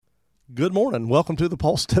Good morning. Welcome to the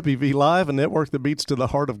Pulse WV Live, a network that beats to the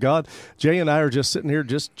heart of God. Jay and I are just sitting here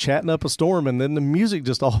just chatting up a storm, and then the music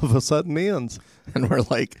just all of a sudden ends. And we're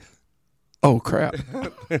like, oh, crap.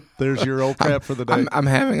 There's your old crap for the day. I'm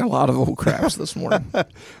having a lot of old craps this morning.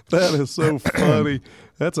 That is so funny.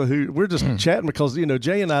 That's a hoot. We're just chatting because,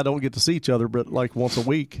 Jay and I don't get to see each other but like once a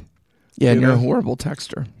week. Yeah, and you're a horrible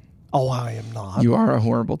texter. Oh, I am not. You are a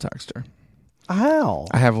horrible texter. How?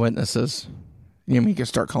 I have witnesses. You can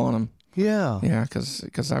start calling them. Yeah. Yeah,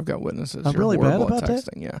 because I've got witnesses. I'm really bad about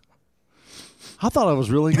texting. Yeah. I thought I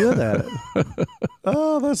was really good at it.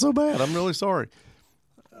 Oh, that's so bad. I'm really sorry.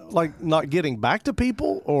 Like not getting back to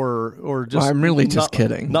people or just. Well, I'm really just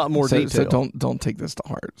kidding. Not more detail. So don't take this to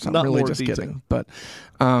heart. So not I'm really more just detail. kidding. But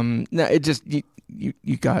no, it just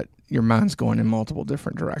you got your mind's going in multiple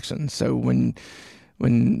different directions. So when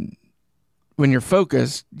you're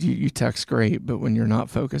focused, you text great, but when you're not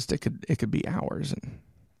focused, it could be hours and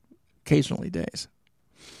occasionally days.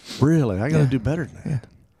 Really? I got to do better than that. Yeah.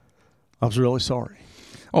 I was really sorry.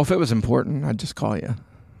 Oh, if it was important, I'd just call you.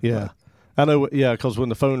 Yeah. I know. Yeah, because when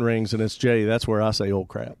the phone rings and it's Jay, that's where I say, "Oh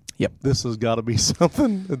crap!" Yep. This has got to be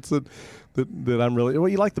something that I'm really. Well,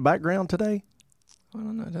 you like the background today? I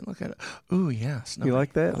don't know. I didn't look at it. Ooh, yes. You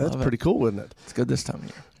like that? That's pretty cool, isn't it? It's good this time of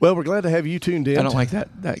year. Well, we're glad to have you tuned in. I don't like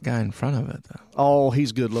that guy in front of it, though. Oh,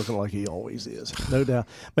 he's good looking like he always is. No doubt.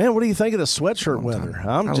 Man, what do you think of the sweatshirt weather?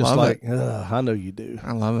 I'm I just love like, I know you do.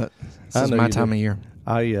 I love it. This is my time of year.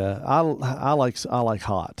 I like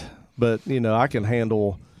hot, but I can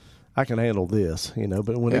handle this,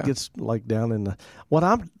 but when it gets like down in the what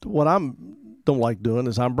I'm don't like doing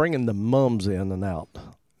is I'm bringing the mums in and out.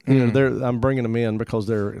 I'm bringing them in because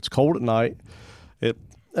it's cold at night.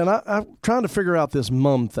 And I'm trying to figure out this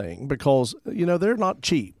mum thing because they're not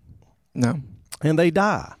cheap. No, and they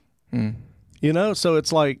die. So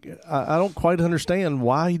it's like I don't quite understand,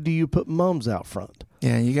 why do you put mums out front?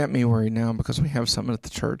 Yeah, you got me worried now because we have something at the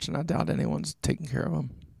church, and I doubt anyone's taking care of them.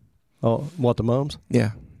 Oh, what, the mums?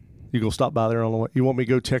 Yeah. You go stop by there on the way? You want me to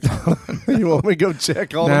go check on them? You want me to go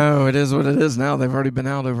check on them? No, it is what it is now. They've already been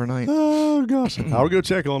out overnight. Oh, gosh. I'll go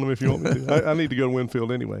check on them if you want me to. I need to go to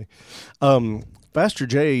Winfield anyway. Pastor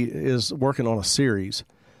Jay is working on a series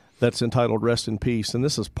that's entitled Rest in Peace, and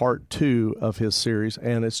this is part 2 of his series,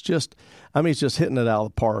 and it's just, he's just hitting it out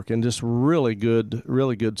of the park and just really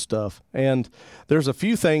good stuff. And there's a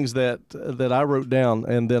few things that I wrote down,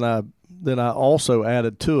 and then I also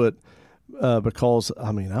added to it because,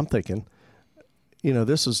 I'm thinking,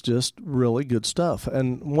 this is just really good stuff.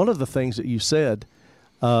 And one of the things that you said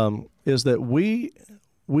is that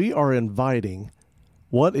we are inviting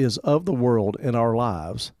what is of the world in our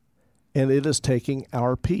lives, and it is taking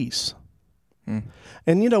our peace. And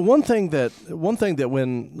one thing that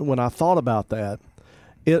when I thought about that,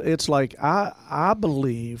 it's like I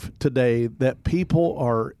believe today that people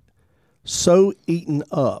are so eaten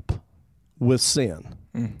up with sin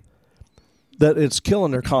that it's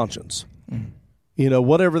killing their conscience.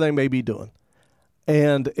 Whatever they may be doing,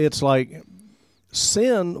 and it's like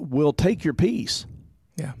sin will take your peace.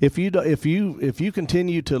 Yeah. If you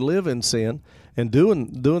continue to live in sin and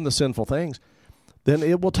doing the sinful things, then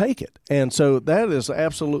it will take it. And so that is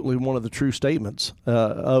absolutely one of the true statements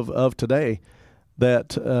of today,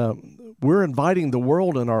 that we're inviting the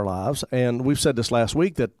world in our lives. And we've said this last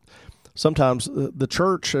week, that sometimes the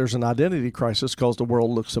church, there's an identity crisis because the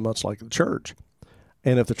world looks so much like the church.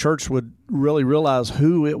 And if the church would really realize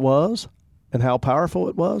who it was and how powerful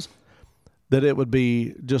it was, that it would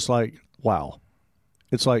be just like, wow.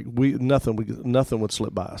 It's like nothing would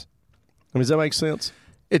slip by us. Does that make sense?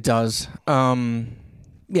 It does.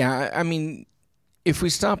 Yeah, if we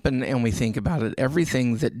stop and we think about it,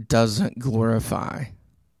 everything that doesn't glorify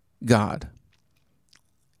God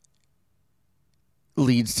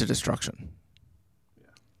leads to destruction.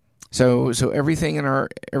 So everything in our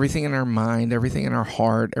mind, everything in our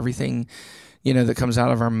heart, everything that comes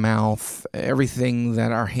out of our mouth, everything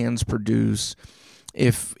that our hands produce,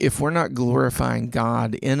 if we're not glorifying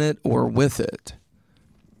God in it or with it,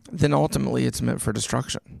 then ultimately it's meant for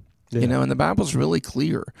destruction. Yeah. And the Bible's really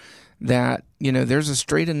clear that there's a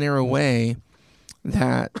straight and narrow way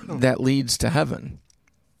that leads to heaven,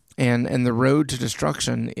 and the road to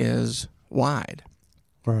destruction is wide.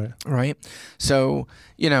 Right. So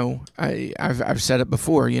I've said it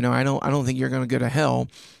before. I don't think you're going to go to hell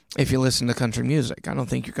if you listen to country music. I don't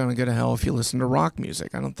think you're going to go to hell if you listen to rock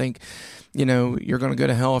music. I don't think you're going to go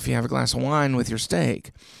to hell if you have a glass of wine with your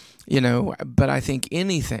steak. But I think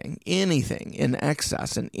anything in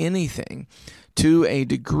excess, and anything to a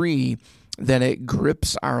degree that it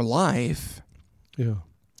grips our life,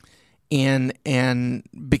 and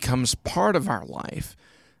becomes part of our life,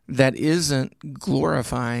 that isn't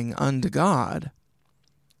glorifying unto God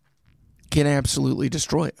can absolutely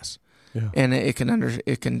destroy us. Yeah. And it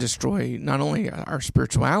can destroy not only our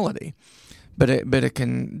spirituality, but it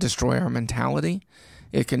can destroy our mentality.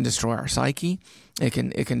 It can destroy our psyche. It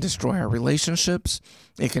can destroy our relationships.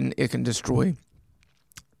 It can destroy,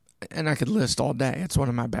 and I could list all day. It's one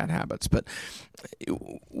of my bad habits, but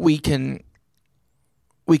we can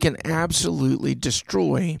absolutely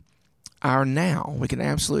destroy our now. We can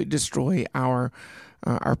absolutely destroy our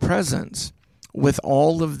presence with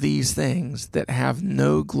all of these things that have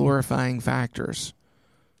no glorifying factors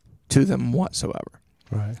to them whatsoever.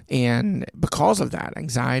 Right. And because of that,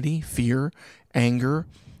 anxiety, fear, anger,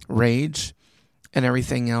 rage, and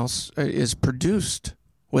everything else is produced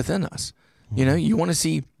within us. You know, you want to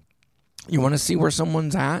see where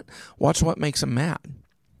someone's at, watch what makes them mad.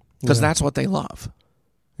 Because that's what they love.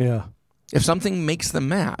 Yeah. If something makes them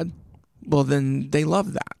mad, well, then they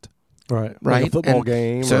love that. Right. Right. Like a football and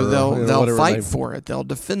game. So or, they'll fight for it. They'll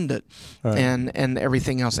defend it, right. and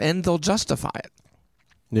everything else, and they'll justify it.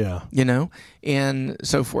 Yeah. You know, and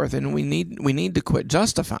so forth. And we need to quit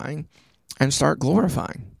justifying and start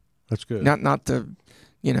glorifying. That's good. Not to,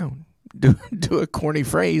 you know, do a corny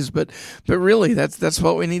phrase, but really that's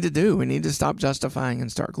what we need to do. We need to stop justifying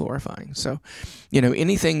and start glorifying. So, you know,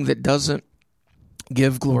 anything that doesn't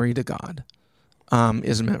give glory to God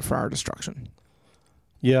is meant for our destruction.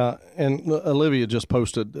 Yeah, and Olivia just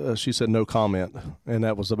posted, she said no comment, and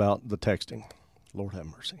that was about the texting. Lord have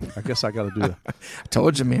mercy. I guess I got to do I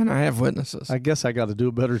told you, man, I have witnesses. I guess I got to do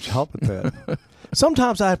a better job at that.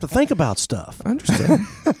 Sometimes I have to think about stuff. I understand.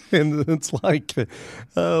 And it's like,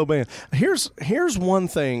 oh man. Here's one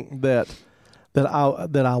thing that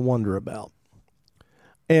I wonder about.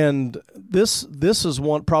 And this is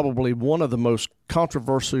probably one of the most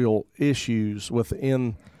controversial issues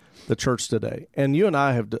within the church today. And you and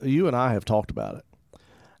I have talked about it.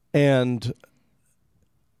 And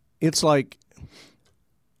it's like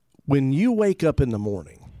when you wake up in the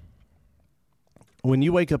morning,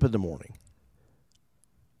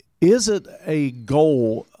 is it a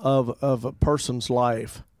goal of a person's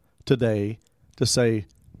life today to say,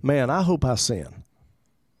 man, I hope I sin.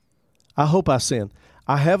 I hope I sin.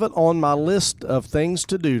 I have it on my list of things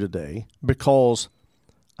to do today because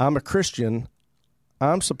I'm a Christian.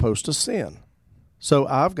 I'm supposed to sin. So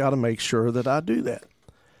I've got to make sure that I do that.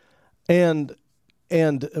 And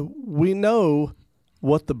we know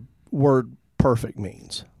what the word perfect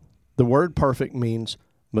means. The word perfect means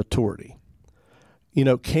maturity. You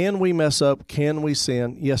know, can we mess up? Can we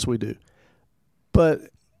sin? Yes, we do. But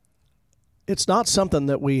it's not something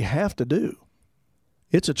that we have to do.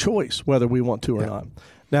 It's a choice whether we want to or not.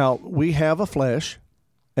 Now, we have a flesh,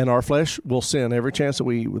 and our flesh will sin every chance that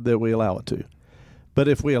we allow it to. But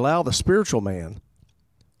if we allow the spiritual man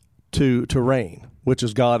to reign, which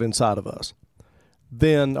is God inside of us,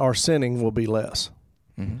 then our sinning will be less.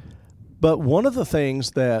 Mm-hmm. But one of the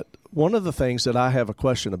things that I have a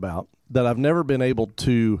question about that I've never been able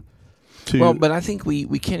to well, but I think we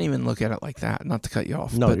can't even look at it like that. Not to cut you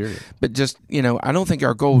off, no, but just, you know, I don't think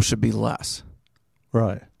our goal should be less.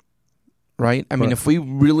 Right. I mean, if we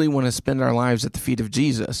really want to spend our lives at the feet of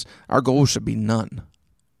Jesus, our goal should be none.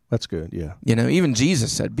 That's good, yeah. You know, even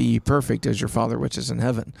Jesus said, "Be ye perfect as your Father which is in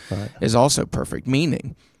heaven," is also perfect,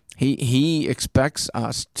 meaning he expects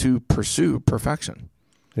us to pursue perfection.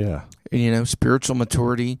 Yeah. You know, spiritual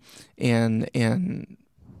maturity and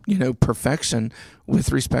you know, perfection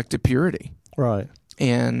with respect to purity. Right.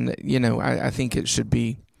 And, you know, I think it should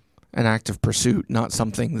be an active pursuit, not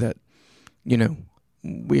something that, you know,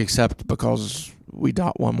 we accept because we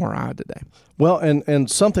dot one more I today. Well, and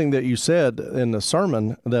something that you said in the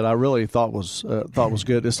sermon that I really thought was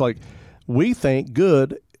good. It's like we think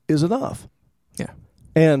good is enough. Yeah.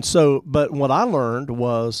 And so, but what I learned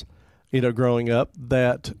was, you know, growing up,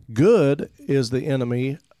 that good is the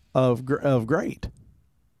enemy of great.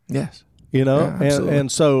 Yes. You know, yeah,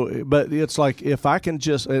 and so, but it's like if I can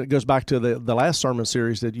just, it goes back to the last sermon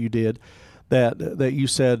series that you did, that you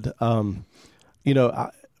said, you know,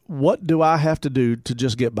 what do I have to do to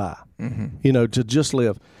just get by? Mm-hmm. You know, to just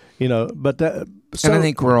live. You know, but that. So, and I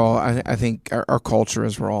think we're all. I think our culture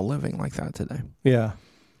is we're all living like that today. Yeah.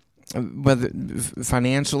 Whether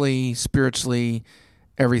financially, spiritually,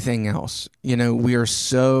 everything else. You know, we are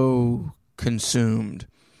so consumed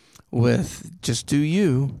with just do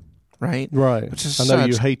you, right? Right. Which is I know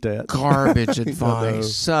you hate that. Garbage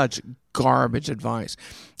advice. Such garbage advice,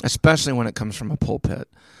 especially when it comes from a pulpit.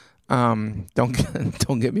 Don't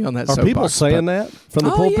get me on that. Are people saying that from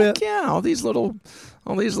the pulpit? Yeah, all these little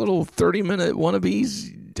 30-minute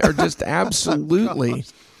wannabes are just absolutely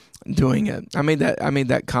doing it. I made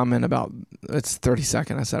that comment about, it's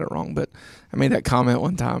 30-second. I said it wrong, but I made that comment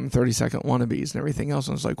one time, 30-second wannabes and everything else.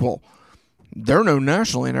 And it's like, well, they're known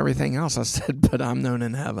nationally and everything else. I said, but I'm known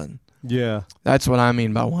in heaven. Yeah. That's what I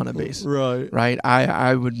mean by wannabes. Right. Right?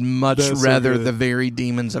 I would much That's rather so the very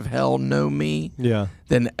demons of hell know me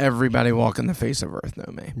than everybody walking the face of earth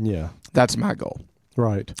know me. Yeah. That's my goal.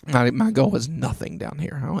 Right. My goal is nothing down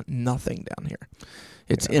here. I want nothing down here.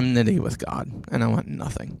 It's enmity with God, and I want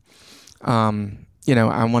nothing. I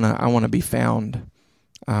want to be found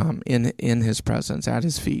in His presence, at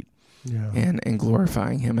His feet, and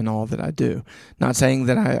glorifying Him in all that I do. Not saying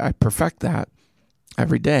that I perfect that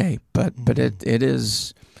every day, but it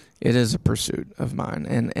is a pursuit of mine,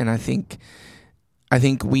 and I think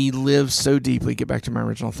we live so deeply. Get back to my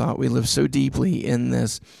original thought. We live so deeply in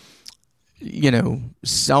this,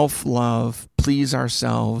 self-love, please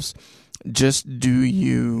ourselves, just do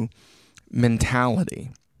you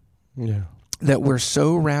mentality. Yeah. That we're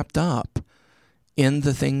so wrapped up in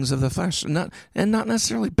the things of the flesh, not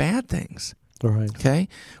necessarily bad things. Right. Okay?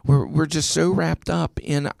 We're just so wrapped up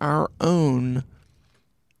in our own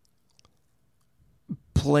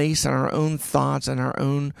place and our own thoughts and our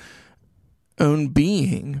own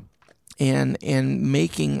being and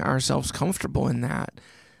making ourselves comfortable in that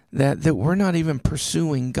we're not even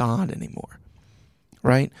pursuing God anymore.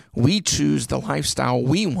 Right? We choose the lifestyle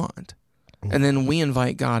we want, and then we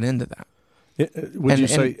invite God into that.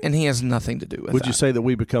 And He has nothing to do with it. Would you say that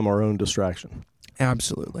we become our own distraction?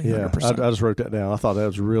 Absolutely. Yeah, 100%. I just wrote that down. I thought that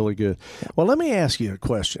was really good. Well, let me ask you a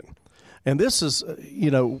question. And this is,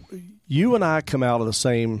 you and I come out of the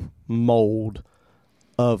same mold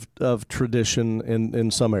of tradition in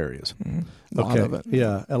some areas. Mm-hmm. A lot of it.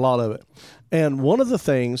 Yeah, a lot of it. And one of the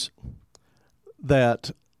things that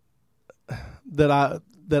I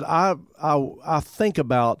think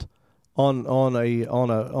about on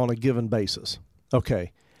a given basis.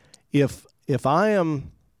 Okay, if I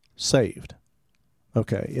am saved,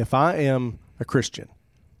 okay, if I am a Christian,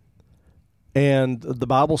 and the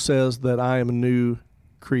Bible says that I am a new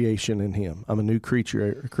creation in Him, I'm a new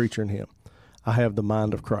creature in Him. I have the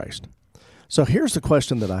mind of Christ. So here's the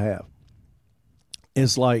question that I have: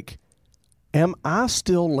 is like, am I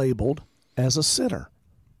still labeled as a sinner?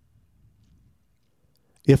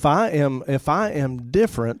 If I am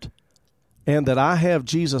different, and that I have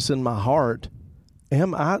Jesus in my heart,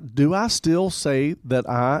 do I still say that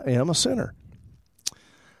I am a sinner?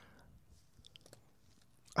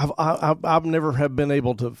 I've never have been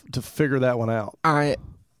able to figure that one out.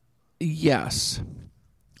 Yes.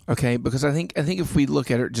 Okay, because I think if we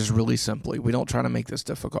look at it just really simply, we don't try to make this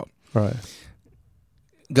difficult. Right.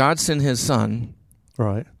 God sent His Son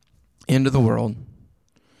right into the world,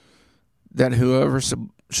 that whoever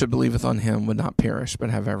should believeth on Him would not perish but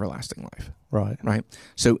have everlasting life. Right. Right.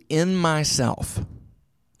 So in myself,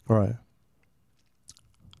 right,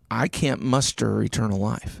 I can't muster eternal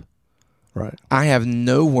life. Right. I have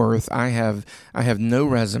no worth. I have no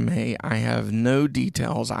resume. I have no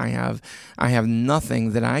details. I have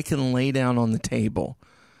nothing that I can lay down on the table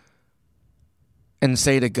and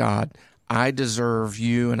say to God, I deserve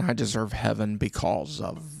you and I deserve heaven because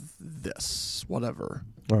of this, whatever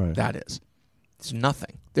that is. It's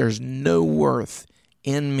nothing. There's no worth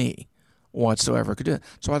in me whatsoever could do it.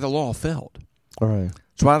 That's why the law failed. All right.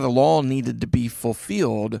 That's why the law needed to be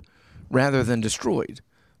fulfilled rather than destroyed,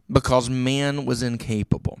 because man was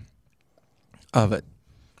incapable of it,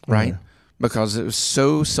 right? Because it was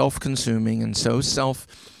so self-consuming and so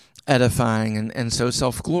self-edifying and so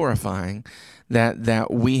self-glorifying that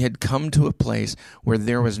we had come to a place where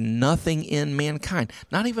there was nothing in mankind,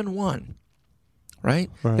 not even one.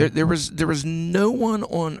 Right? There was no one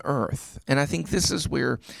on earth, and I think this is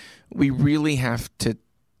where we really have to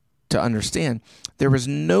understand. There was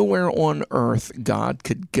nowhere on earth God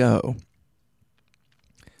could go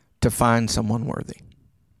to find someone worthy.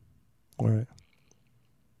 Right.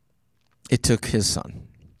 It took His Son,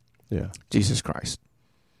 Jesus Christ,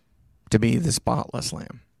 to be the spotless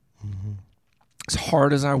Lamb. Mm-hmm. As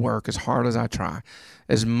hard as I work, as hard as I try,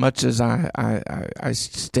 as much as I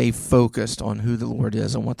stay focused on who the Lord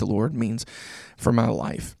is and what the Lord means for my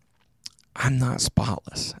life, I'm not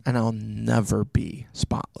spotless, and I'll never be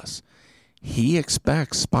spotless. He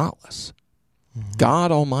expects spotless. Mm-hmm.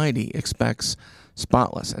 God Almighty expects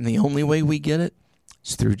spotless, and the only way we get it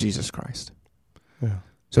is through Jesus Christ. Yeah.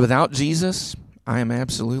 So without Jesus, I am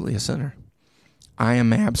absolutely a sinner. I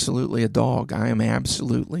am absolutely a dog. I am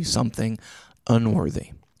absolutely something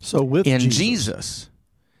unworthy. So with in Jesus,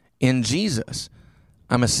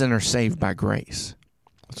 I'm a sinner saved by grace.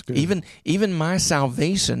 That's good. Even my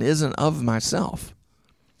salvation isn't of myself.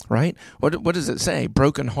 right? What does it say?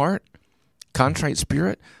 Broken heart, contrite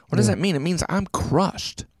spirit. What does that mean? It means I'm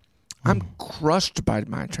crushed. I'm crushed by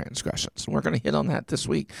my transgressions. And we're going to hit on that this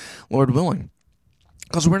week, Lord willing,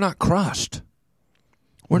 because we're not crushed.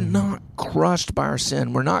 We're not crushed by our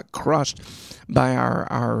sin. We're not crushed by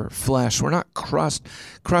our flesh. We're not crushed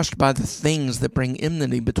by the things that bring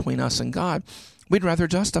enmity between us and God. We'd rather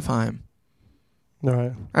justify him. All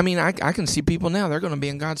right. I mean, I can see people now, they're going to be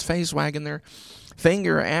in God's face wagging their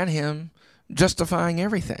finger at him, justifying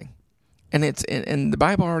everything. And the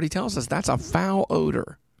Bible already tells us that's a foul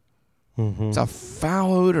odor. Mm-hmm. It's a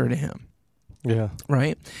foul odor to him. Yeah.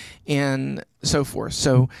 Right? And so forth.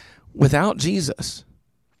 So without Jesus,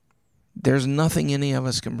 there's nothing any of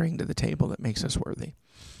us can bring to the table that makes us worthy.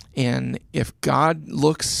 And if God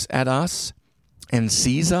looks at us and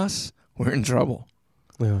sees us, we're in trouble.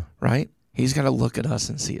 Yeah. Right? He's got to look at us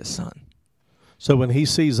and see his son. So when he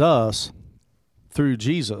sees us through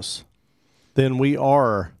Jesus, then we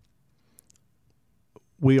are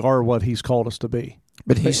what he's called us to be.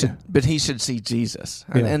 But he should see Jesus.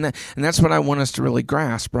 Yeah. And that's what I want us to really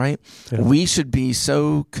grasp, right? Yeah. We should be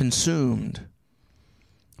so consumed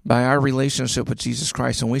by our relationship with Jesus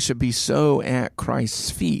Christ, and we should be so at Christ's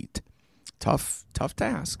feet. Tough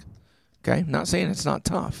task. Okay? Not saying it's not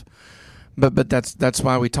tough. But that's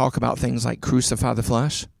why we talk about things like crucify the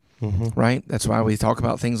flesh, right? That's why we talk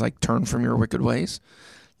about things like turn from your wicked ways.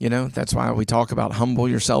 That's why we talk about humble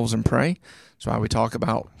yourselves and pray. That's why we talk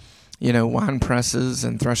about, wine presses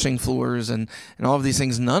and threshing floors and all of these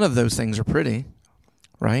things. None of those things are pretty,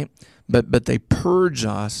 right? But they purge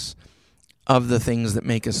us of the things that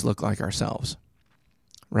make us look like ourselves,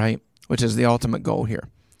 right? Which is the ultimate goal here,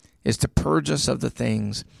 is to purge us of the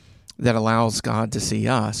things that allows God to see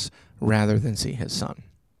us rather than see his son.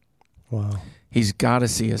 Wow. He's got to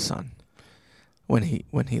see his son when he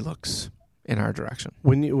looks in our direction.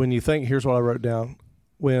 When you think, here's what I wrote down.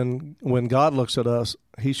 When God looks at us,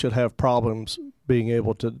 he should have problems being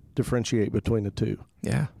able to differentiate between the two.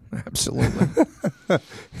 Yeah, absolutely.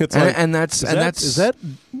 It's is that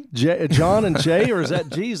John and Jay, or is that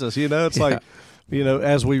Jesus? It's like,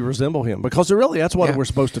 as we resemble him, because really that's what we're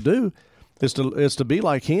supposed to do, is to be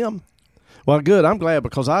like him. Well, good. I'm glad,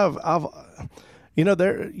 because I've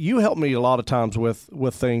you help me a lot of times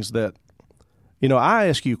with things that, I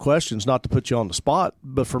ask you questions not to put you on the spot,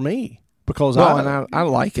 but for me, because I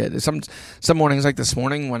like it. Some mornings, like this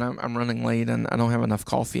morning when I'm running late and I don't have enough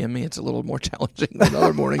coffee in me, it's a little more challenging than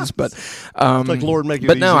other mornings. But it's like Lord make it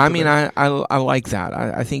But easy no, I today. mean I like that.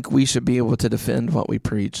 I think we should be able to defend what we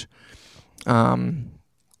preach,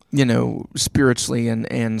 spiritually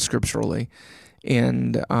and scripturally,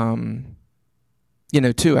 and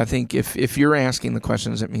too, I think if you're asking the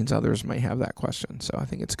questions, it means others may have that question. So I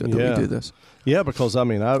think it's good that we do this. Yeah, because I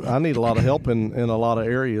need a lot of help in a lot of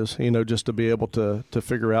areas, just to be able to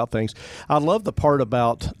figure out things. I love the part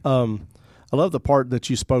about that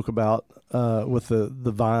you spoke about with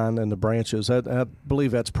the vine and the branches. I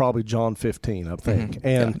believe that's probably John 15, I think.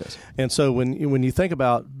 Mm-hmm. And so when you think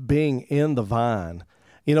about being in the vine,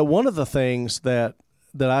 one of the things that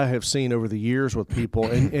I have seen over the years with people,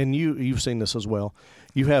 and you've seen this as well.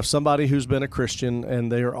 You have somebody who's been a Christian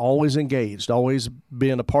and they are always engaged, always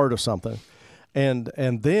being a part of something, and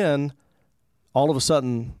then all of a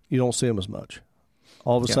sudden you don't see them as much.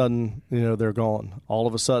 All of a sudden, they're gone. All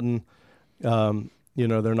of a sudden,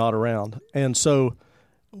 they're not around. And so,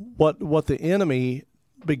 what the enemy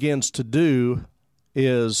begins to do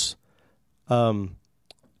is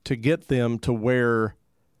to get them to where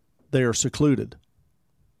they are secluded.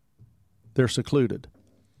 They're secluded.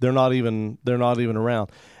 They're not even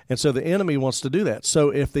around. And so the enemy wants to do that. So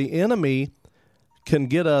if the enemy can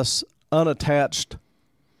get us unattached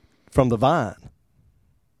from the vine,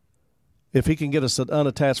 if he can get us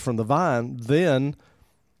unattached from the vine, then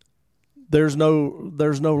there's no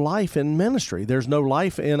life in ministry. There's no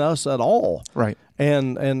life in us at all. Right.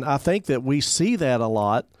 And I think that we see that a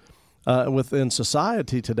lot within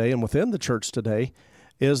society today and within the church today,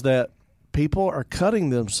 is that people are cutting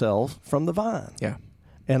themselves from the vine. Yeah.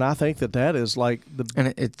 And I think that is like the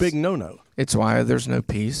big no-no. It's why there's no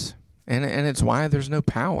peace, and it's why there's no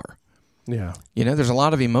power. Yeah. There's a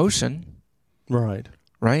lot of emotion. Right.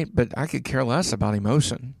 Right? But I could care less about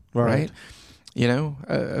emotion. Right?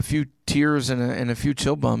 A few tears and a few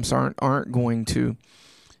chill bumps aren't going to,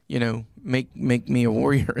 make me a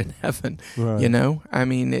warrior in heaven. Right.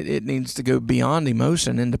 It needs to go beyond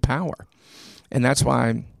emotion into power. And that's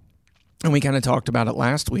why, and we kind of talked about it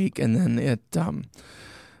last week, and then it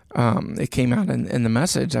came out in the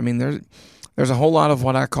message. there's a whole lot of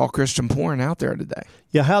what I call Christian porn out there today.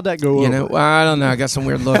 Yeah, how'd that go over? Well, I don't know. I got some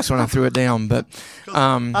weird looks when I threw it down, but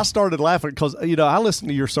I started laughing because I listened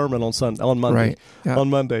to your sermon on Monday, Right, yeah. on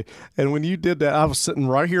Monday, and when you did that, I was sitting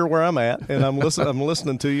right here where I'm at, and I'm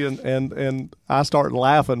listening to you, and I started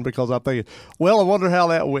laughing because I'm thinking, well, I wonder how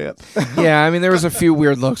that went. yeah, I mean, there was a few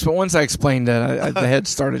weird looks, but once I explained it, the head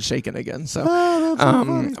started shaking again. So,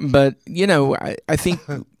 but I think,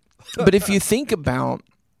 but if you think about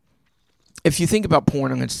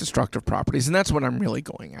porn and its destructive properties, and that's what I'm really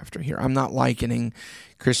going after here. I'm not likening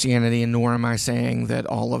Christianity, and nor am I saying that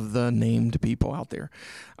all of the named people out there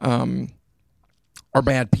are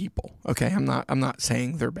bad people. Okay, I'm not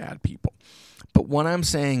saying they're bad people. But what I'm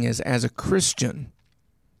saying is, as a Christian,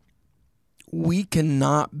 we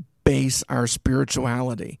cannot base our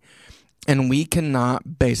spirituality, and we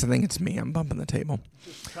cannot base, I think it's me, I'm bumping the table.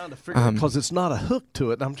 Just trying to figure out, because it's not a hook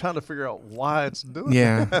to it, and I'm trying to figure out why it's doing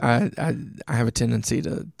Yeah, it. I have a tendency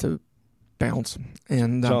to bounce.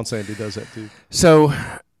 And John Sandy does that too. So,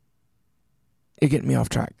 you're getting me off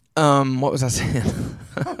track. What was I saying?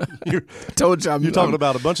 I told you You're talking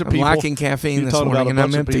about a bunch of people. I'm lacking caffeine this morning, and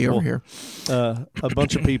I'm empty over here. A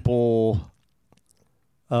bunch of people.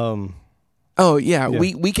 Oh yeah,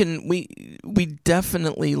 we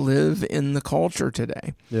definitely live in the culture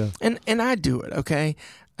today. Yeah, and I do it. Okay,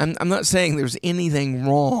 I'm not saying there's anything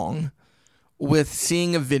wrong with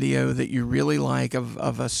seeing a video that you really like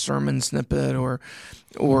of a sermon snippet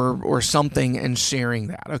or something and sharing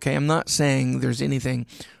that. Okay, I'm not saying there's anything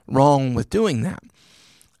wrong with doing that.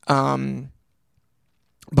 But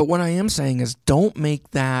what I am saying is, don't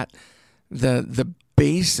make that the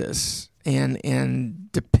basis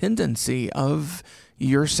and dependency of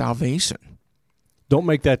your salvation. Don't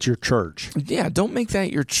make that your church. Yeah, don't make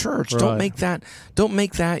that your church. Right. Don't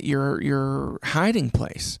make that your hiding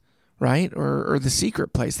place, right? Or the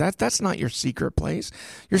secret place. That's not your secret place.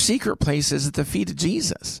 Your secret place is at the feet of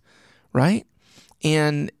Jesus, right?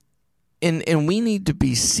 And we need to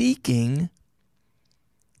be seeking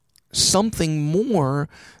something more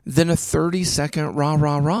than a 30-second rah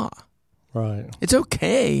rah rah. Right. It's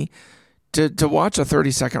okay to watch a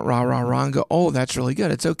 30-second rah, rah, rah and go, oh, that's really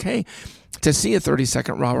good. It's okay to see a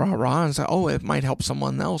 30-second rah, rah, rah and say, oh, it might help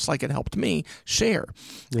someone else like it helped me. Share.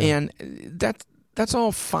 Yeah. And that's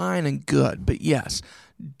all fine and good. But yes,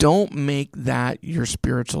 don't make that your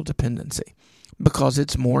spiritual dependency, because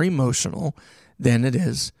it's more emotional than it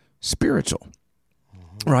is spiritual,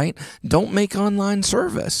 right? Don't make online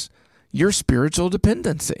service your spiritual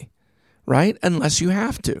dependency, right? Unless you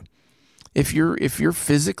have to. If you're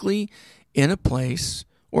physically in a place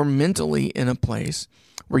or mentally in a place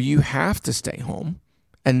where you have to stay home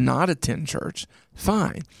and not attend church,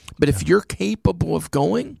 fine. But if you're capable of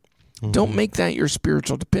going, don't make that your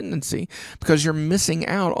spiritual dependency, because you're missing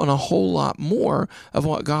out on a whole lot more of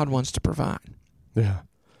what God wants to provide. Yeah.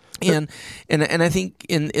 And I think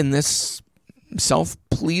in this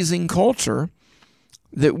self-pleasing culture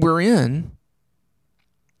that we're in,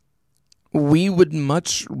 we would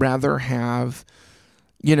much rather have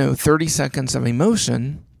 30 seconds of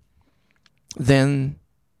emotion than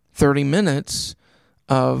 30 minutes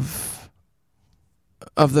of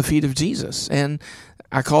the feet of Jesus. And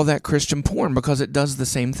I call that Christian porn, because it does the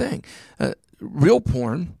same thing. Real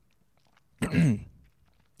porn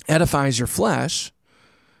edifies your flesh,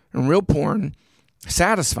 and real porn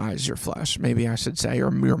satisfies your flesh, maybe I should say,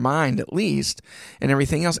 or your mind at least, and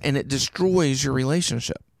everything else, and it destroys your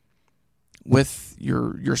relationship with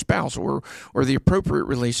your spouse or the appropriate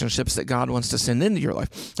relationships that God wants to send into your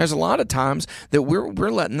life. There's a lot of times that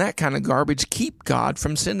we're letting that kind of garbage keep God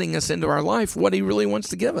from sending us into our life what He really wants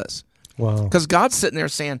to give us. Wow. Because God's sitting there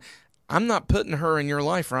saying, I'm not putting her in your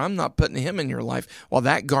life, or I'm not putting him in your life, while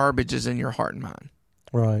that garbage is in your heart and mind.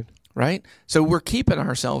 Right. Right? So we're keeping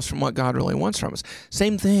ourselves from what God really wants from us.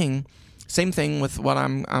 Same thing with what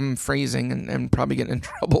I'm phrasing and probably getting in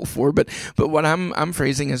trouble for, but what I'm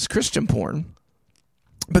phrasing as Christian porn,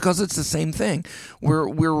 because it's the same thing. We're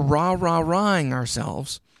rah-rah-rahing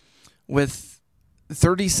ourselves with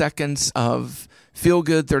 30 seconds of feel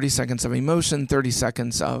good, 30 seconds of emotion, 30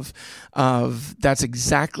 seconds of that's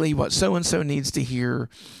exactly what so-and-so needs to hear,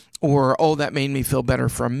 or, oh, that made me feel better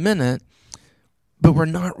for a minute, but we're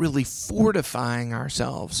not really fortifying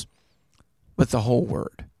ourselves with the whole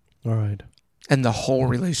word. All right. And the whole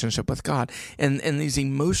relationship with God. And these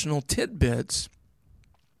emotional tidbits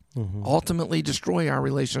ultimately destroy our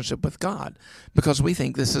relationship with God, because we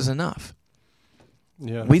think this is enough.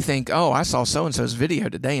 Yeah. We think, oh, I saw so-and-so's video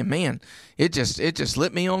today, and man, it just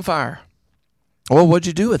lit me on fire. Well, what'd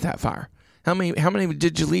you do with that fire? How many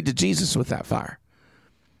did you lead to Jesus with that fire?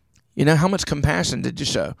 How much compassion did you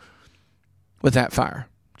show? with that fire?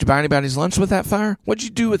 Did you buy anybody's lunch with that fire? What'd you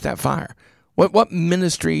do with that fire? What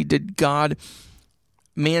ministry did God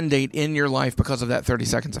mandate in your life because of that 30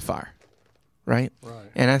 seconds of fire? Right?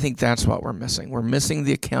 And I think that's what we're missing. We're missing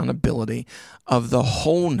the accountability of the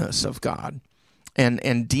wholeness of God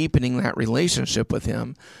and deepening that relationship with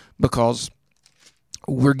him because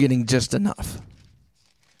we're getting just enough.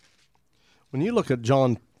 When you look at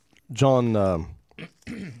John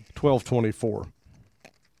 12:24,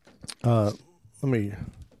 let me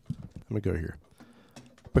go here,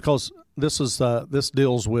 because this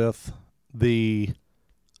deals with the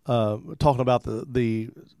talking about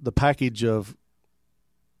the package of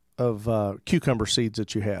cucumber seeds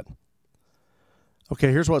that you had.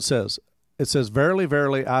 Okay, here's what it says. It says, "Verily,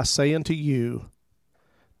 verily, I say unto you,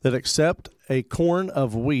 that except a corn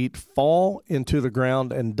of wheat fall into the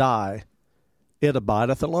ground and die, it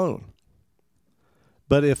abideth alone.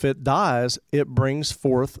 But if it dies, it brings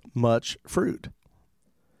forth much fruit.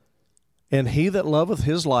 And he that loveth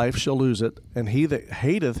his life shall lose it, and he that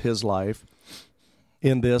hateth his life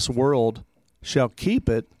in this world shall keep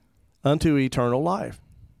it unto eternal life."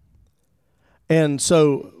 And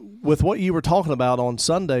so, with what you were talking about on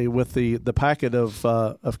Sunday with the packet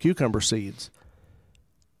of cucumber seeds,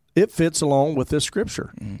 it fits along with this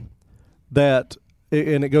scripture. That,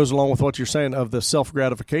 and it goes along with what you're saying of the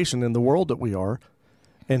self-gratification in the world that we are.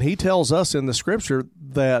 And he tells us in the scripture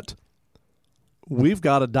that we've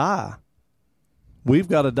got to die. We've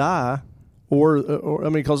got to die, or I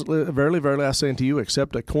mean, because verily, verily, I say unto you,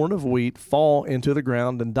 except a corn of wheat fall into the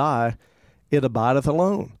ground and die, it abideth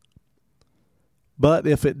alone. But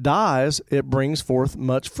if it dies, it brings forth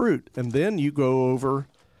much fruit. And then you go over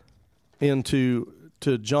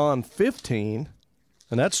to John 15,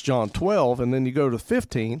 and that's John 12, and then you go to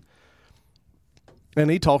 15,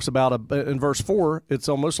 and he talks about, in verse 4, it's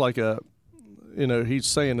almost like he's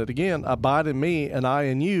saying it again, "Abide in me, and I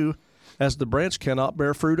in you, as the branch cannot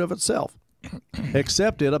bear fruit of itself,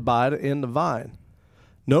 except it abide in the vine.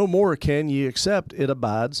 No more can ye except it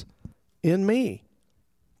abides in me."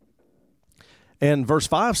 And verse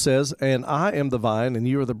 5 says, "And I am the vine, and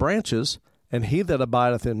you are the branches, and he that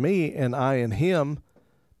abideth in me, and I in him,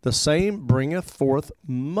 the same bringeth forth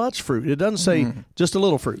much fruit." It doesn't say just a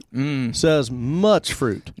little fruit. It says much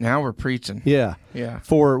fruit. Now we're preaching. Yeah. Yeah.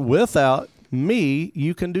 "For without me,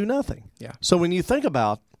 you can do nothing." Yeah. So when you think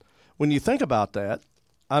about that,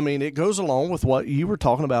 I mean, it goes along with what you were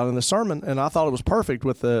talking about in the sermon, and I thought it was perfect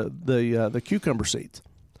with the cucumber seeds.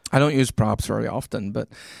 I don't use props very often, but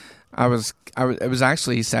it was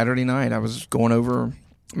actually Saturday night. I was going over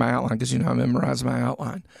my outline because, I memorized my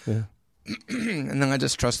outline. Yeah. And then I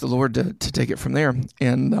just trust the Lord to take it from there.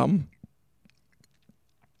 And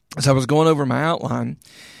so I was going over my outline,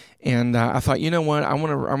 and I thought, you know what, I'm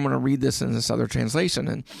gonna read this in this other translation.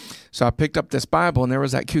 And so I picked up this Bible, and there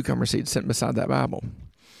was that cucumber seed sitting beside that Bible.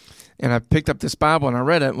 And I picked up this Bible and I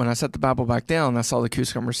read it. When I set the Bible back down, I saw the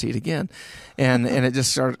cucumber seed again, and it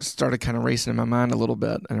just started kind of racing in my mind a little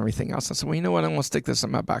bit and everything else. I said, well, you know what, I'm gonna stick this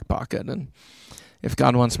in my back pocket, and if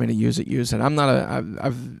God wants me to use it, use it.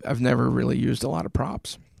 I've never really used a lot of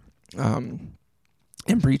props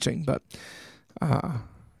in preaching, but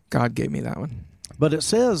God gave me that one. But it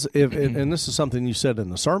says, and this is something you said in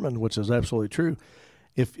the sermon, which is absolutely true.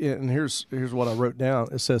 And here's what I wrote down.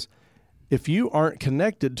 It says, if you aren't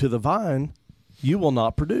connected to the vine, you will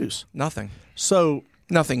not produce nothing. So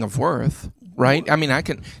nothing of worth, right? I mean,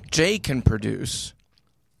 Jay can produce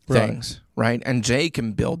things, right? And Jay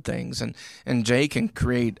can build things, and Jay can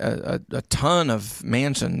create a ton of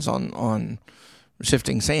mansions on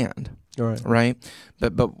shifting sand, right?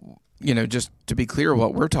 But just to be clear,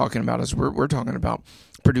 what we're talking about is we're talking about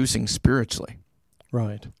producing spiritually,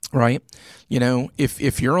 right?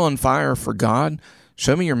 If you're on fire for God,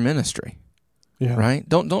 show me your ministry. Yeah. Right?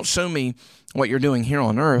 Don't show me what you're doing here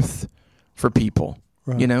on earth for people.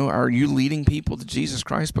 Right. Are you leading people to Jesus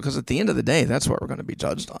Christ? Because at the end of the day, that's what we're going to be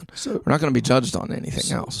judged on. We're not going to be judged on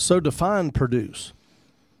anything else. So define produce.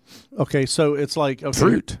 Okay, so it's like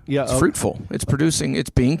fruit. Yeah, it's fruitful. It's producing. It's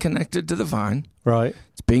being connected to the vine. Right.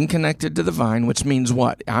 It's being connected to the vine, which means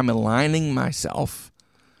what? I'm aligning myself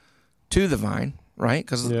to the vine. Right?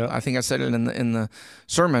 Because I think I said it in the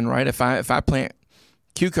sermon. Right? If I plant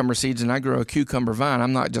cucumber seeds and I grow a cucumber vine,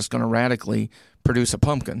 I'm not just going to radically produce a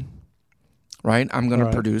pumpkin, right? I'm going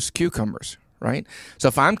to produce cucumbers, right? So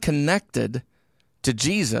if I'm connected to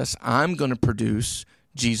Jesus, I'm going to produce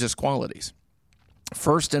Jesus qualities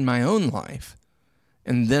first in my own life,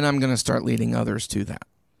 and then I'm going to start leading others to that.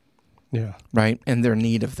 Yeah. Right? And their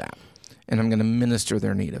need of that. And I'm going to minister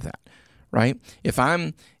their need of that. right? If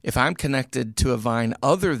I'm connected to a vine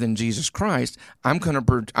other than Jesus Christ, I'm going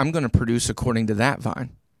to produce according to that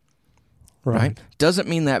vine, right? Doesn't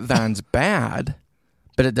mean that vine's bad,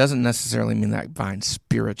 but it doesn't necessarily mean that vine's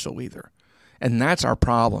spiritual either. And that's our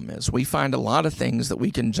problem, is we find a lot of things that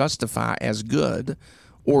we can justify as good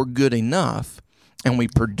or good enough, and we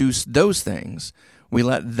produce those things. We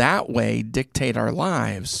let that way dictate our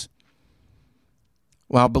lives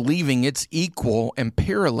while believing it's equal and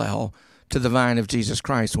parallel to the vine of Jesus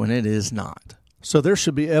Christ when it is not. So there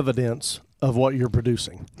should be evidence of what you're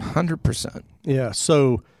producing. 100%. Yeah.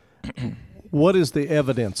 So what is the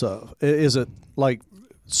evidence of? Is it like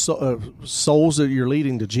souls that you're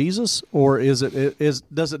leading to Jesus, or does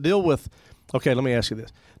it deal with, okay, let me ask you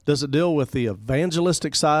this. Does it deal with the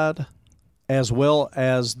evangelistic side as well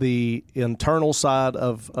as the internal side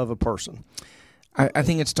of a person? I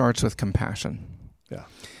think it starts with compassion. Yeah.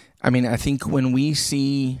 I mean, I think when we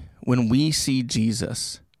see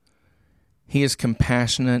Jesus, he is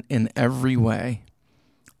compassionate in every way,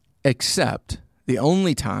 except the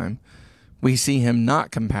only time we see him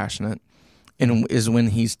not compassionate is when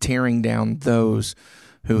he's tearing down those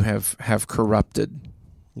who have corrupted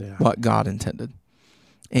what God intended.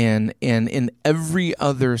 And in every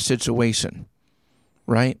other situation,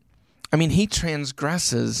 right? I mean, he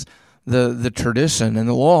transgresses the tradition and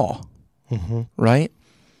the law, right?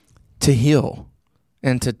 To heal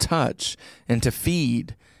and to touch and to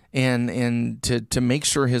feed and to make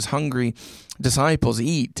sure his hungry disciples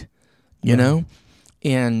eat, you know,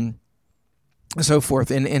 and so forth.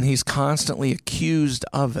 And he's constantly accused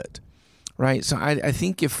of it, right? So I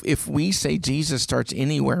think if we say Jesus starts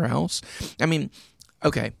anywhere else, I mean,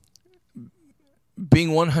 okay, being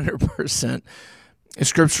 100%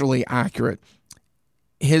 scripturally accurate,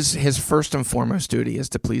 his first and foremost duty is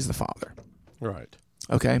to please the Father. Right.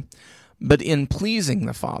 Okay? But in pleasing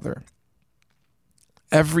the Father,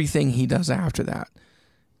 everything he does after that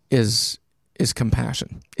is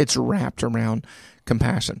compassion. It's wrapped around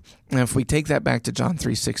compassion. And if we take that back to John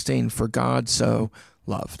 3:16, for God so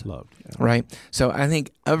loved. Right? So I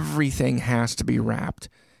think everything has to be wrapped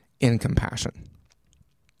in compassion.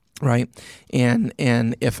 Right? And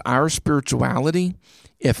if our spirituality,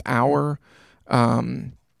 if our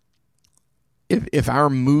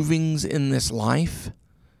movings in this life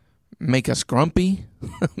make us grumpy,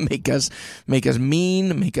 make us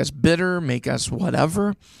mean, make us bitter, make us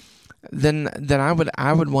whatever, then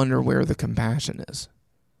I would wonder where the compassion is.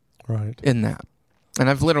 Right. In that. And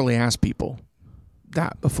I've literally asked people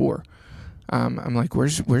that before. I'm like,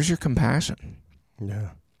 where's your compassion?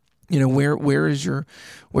 Yeah. You know, where is your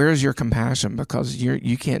compassion? Because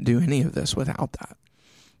you can't do any of this without that.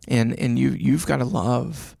 And you've got to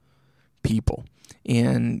love people.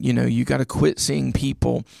 And you know, you got to quit seeing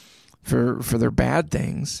people for their bad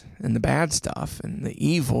things and the bad stuff and the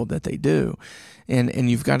evil that they do. And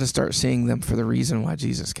you've got to start seeing them for the reason why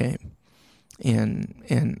Jesus came.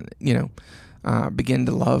 And you know, begin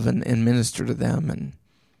to love and minister to them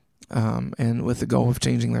and with the goal of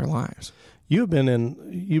changing their lives. You've been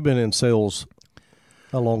in sales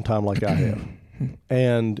a long time, like I have,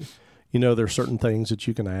 and you know there's certain things that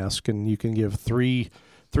you can ask, and you can give three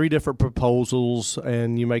different proposals,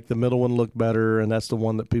 and you make the middle one look better, and that's the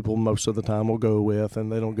one that people most of the time will go with,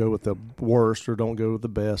 and they don't go with the worst or don't go with the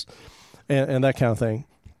best, and that kind of thing.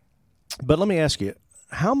 But let me ask you,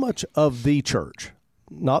 how much of the church,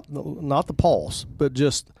 not the Pulse, but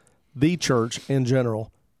just the church in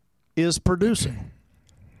general, is producing?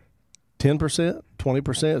 10%,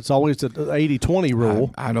 20%. It's always the 80-20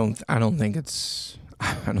 rule. I don't think it's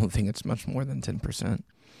much more than 10%.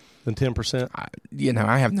 Than 10%.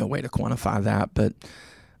 I have no way to quantify that, but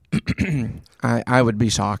I would be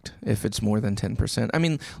shocked if it's more than 10%. I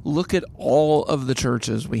mean, look at all of the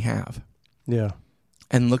churches we have. Yeah.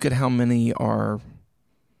 And look at how many are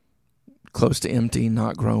close to empty,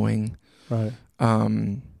 not growing. Right.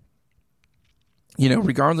 You know,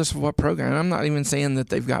 regardless of what program. I'm not even saying that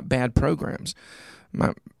they've got bad programs.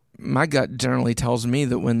 My gut generally tells me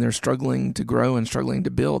that when they're struggling to grow and struggling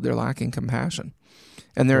to build, they're lacking compassion.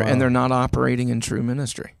 And they're not operating in true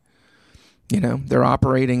ministry. You know, they're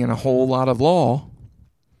operating in a whole lot of law,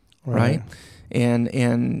 right?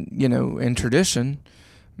 And you know, in tradition,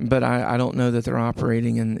 but I don't know that they're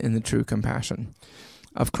operating in the true compassion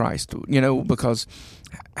of Christ. You know, because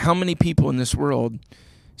how many people in this world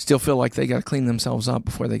still feel like they got to clean themselves up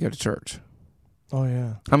before they go to church? Oh,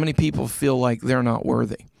 yeah. How many people feel like they're not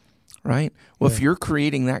worthy, right? Well, if you're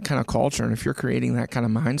creating that kind of culture and if you're creating that kind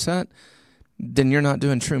of mindset, then you're not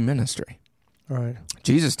doing true ministry. Right.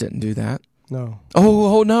 Jesus didn't do that. No.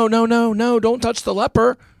 Oh, no, don't touch the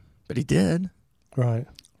leper. But he did. Right.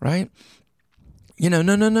 Right?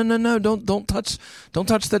 No, don't touch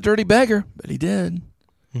that dirty beggar. But he did,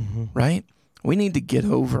 right? We need to get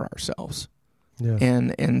over ourselves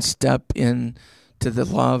and step in to the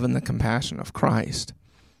love and the compassion of Christ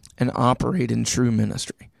and operate in true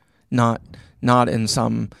ministry, not in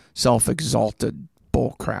some self-exalted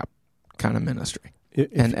bullcrap kind of ministry.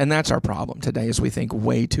 And that's our problem today, is we think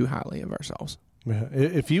way too highly of ourselves. Yeah.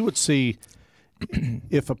 If you would see,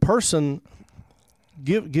 if a person,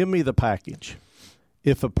 give me the package.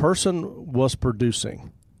 If a person was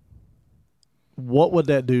producing, what would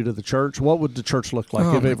that do to the church? What would the church look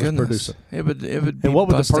like if it was producing? It would be and what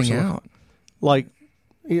would busting the person out. Like,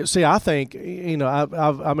 see, I think,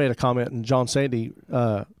 I made a comment, and John Sandy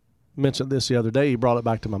mentioned this the other day. He brought it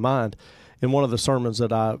back to my mind in one of the sermons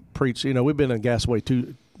that I preached. We've been in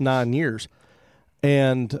Gasaway 9 years,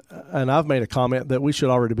 and I've made a comment that we should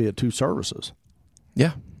already be at 2 services.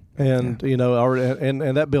 Yeah. And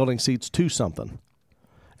and that building seats 2 something.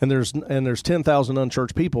 And there's 10,000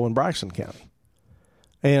 unchurched people in Braxton County.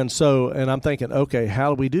 And I'm thinking, okay,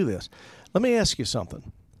 how do we do this? Let me ask you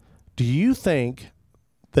something. Do you think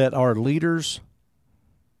that our leaders,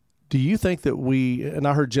 and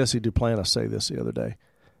I heard Jesse Duplantis say this the other day,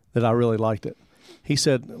 that I really liked it. He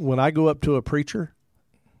said, when I go up to a preacher,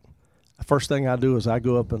 the first thing I do is I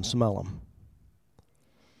go up and smell them.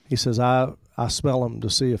 He says, I smell them to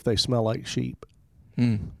see if they smell like sheep.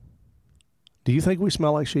 Do you think we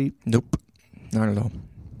smell like sheep? Nope, not at all.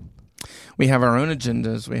 We have our own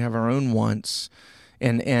agendas. We have our own wants.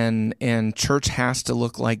 And church has to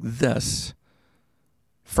look like this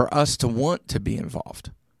for us to want to be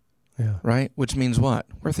involved. Yeah. Right? Which means what?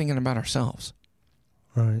 We're thinking about ourselves.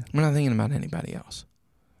 Right. We're not thinking about anybody else.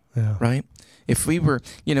 Yeah. Right? If we were,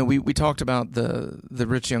 we talked about the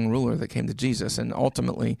rich young ruler that came to Jesus, and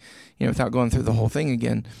ultimately, without going through the whole thing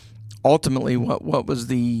again, ultimately what was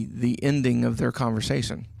the ending of their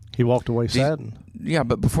conversation? He walked away saddened. Yeah,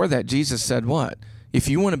 but before that, Jesus said what? If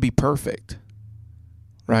you want to be perfect,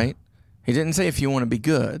 right? He didn't say if you want to be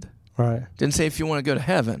good. Right. Didn't say if you want to go to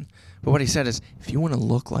heaven. But what he said is, if you want to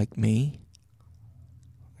look like me.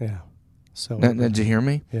 Yeah. So did you hear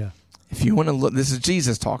me? Yeah. If you want to look, this is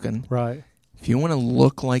Jesus talking. Right. If you want to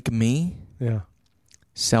look like me, yeah,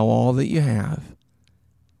 sell all that you have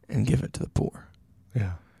and give it to the poor.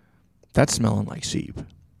 Yeah. That's smelling like sheep.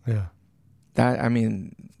 Yeah.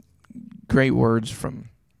 Great words from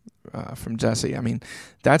Jesse.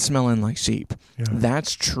 That's smelling like sheep. Yeah.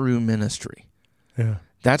 That's true ministry. Yeah.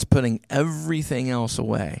 That's putting everything else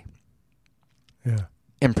away. Yeah.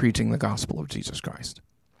 And preaching the gospel of Jesus Christ.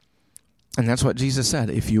 And that's what Jesus said.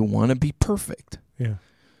 If you want to be perfect. Yeah.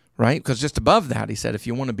 Right? Because just above that, he said, if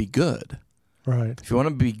you want to be good. Right. If you want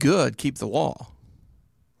to be good, keep the law.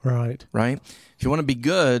 Right. Right? If you want to be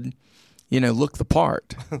good, look the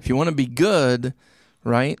part. If you want to be good,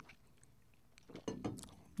 right?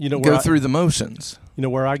 Go through the motions.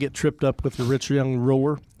 Where I get tripped up with the rich young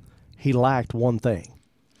ruler, he lacked one thing.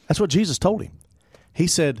 That's what Jesus told him. He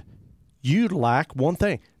said, you lack one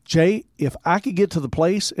thing. Jay, if I could get to the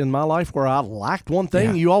place in my life where I lacked one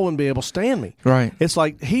thing, you all wouldn't be able to stand me. Right. It's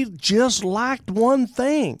like he just lacked one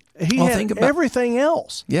thing. He had everything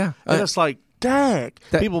else. Yeah. And it's like, dang.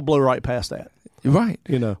 People blow right past that. Right.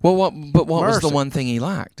 Well, what was the one thing he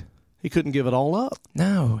lacked? He couldn't give it all up.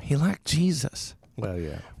 No, he lacked Jesus. Well,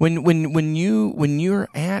 yeah. When you're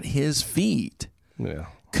at his feet,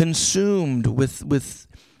 consumed with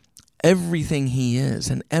everything he is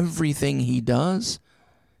and everything he does,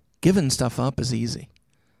 giving stuff up is easy.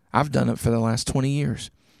 I've done it for the last 20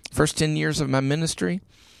 years. First 10 years of my ministry,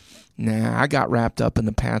 I got wrapped up in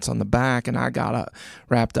the pats on the back, and I got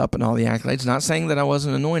wrapped up in all the accolades. Not saying that I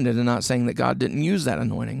wasn't anointed, and not saying that God didn't use that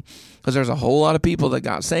anointing, because there's a whole lot of people that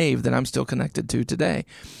got saved that I'm still connected to today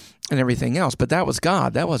and everything else. But that was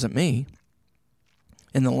God. That wasn't me.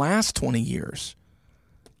 In the last 20 years,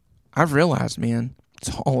 I've realized, man,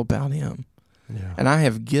 it's all about him. Yeah. And I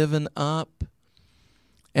have given up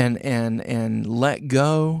and let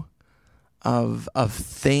go of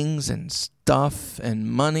things and stuff and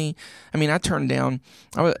money. I turned down.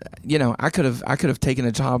 I could have taken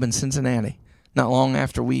a job in Cincinnati not long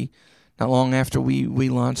after we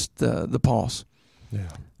launched the Pulse. Yeah.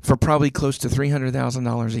 For probably close to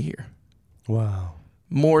 $300,000 a year. Wow.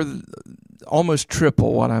 Almost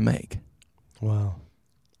triple what I make. Wow.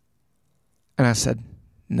 And I said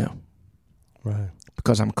no. Right.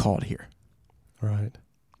 Because I'm called here. Right.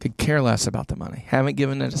 Could care less about the money. Haven't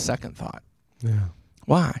given it a second thought. Yeah.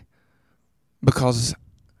 Why? Because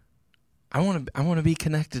I want to be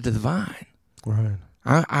connected to the vine. Right.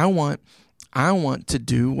 I want to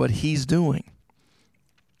do what he's doing.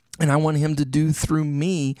 And I want him to do through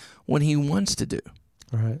me what he wants to do.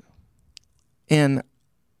 Right. And,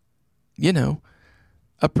 you know,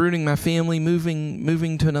 uprooting my family,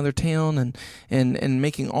 moving to another town and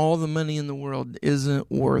making all the money in the world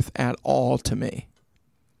isn't worth at all to me.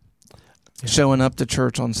 Yeah. Showing up to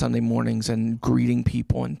church on Sunday mornings and greeting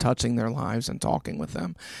people and touching their lives and talking with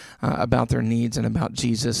them about their needs and about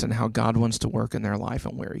Jesus and how God wants to work in their life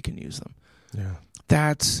and where he can use them. Yeah.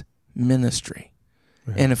 That's ministry.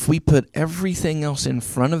 Yeah. And if we put everything else in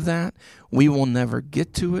front of that, we will never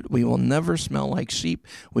get to it. We will never smell like sheep.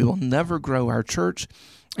 We will never grow our church,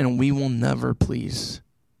 and we will never please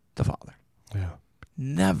the Father. Yeah.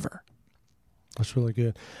 Never. That's really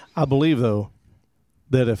good. I believe, though,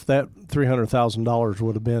 that if that $300,000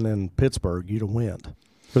 would have been in Pittsburgh, you'd have won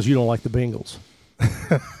because you don't like the Bengals.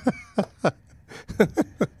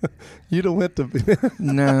 You'd have went to...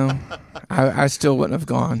 No, I still wouldn't have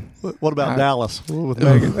gone. What about Dallas with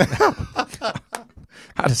Megan?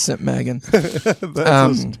 I'd have sent Megan.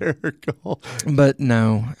 That's hysterical. But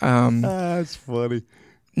no. That's funny.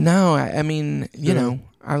 No, I mean, you know,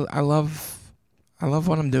 I love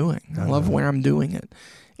what I'm doing. I love where I'm doing it.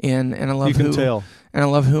 And I love you can tell. And I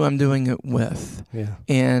love who I'm doing it with. Yeah.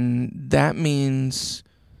 And that means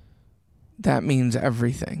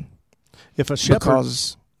everything. If a shepherd,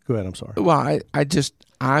 because, go ahead. I'm sorry. Well,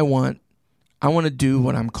 I want to do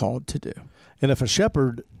what I'm called to do. And if a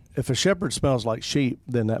shepherd smells like sheep,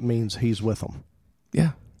 then that means he's with them.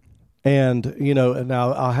 Yeah. And you know,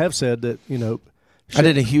 now I have said that, you know, I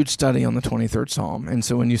did a huge study on the 23rd Psalm, and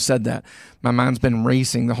so when you said that, my mind's been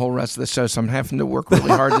racing the whole rest of the show, so I'm having to work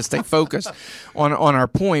really hard to stay focused on our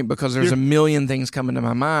point, because there's a million things coming to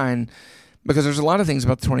my mind, because there's a lot of things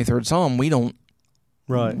about the 23rd Psalm we don't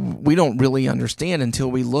really understand until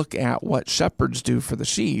we look at what shepherds do for the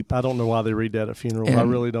sheep. I don't know why they read that at funerals. I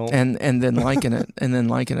really don't. And then liken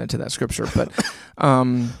it to that scripture. But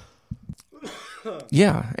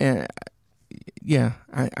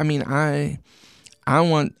I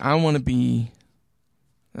want to be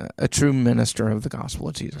a true minister of the gospel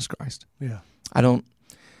of Jesus Christ. Yeah. I don't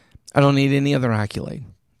need any other accolade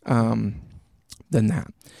than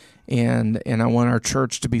that. And I want our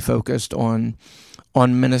church to be focused on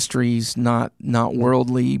ministries, not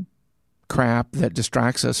worldly crap that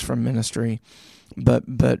distracts us from ministry, but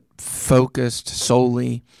focused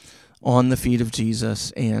solely on the feet of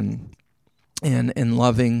Jesus and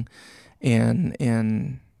loving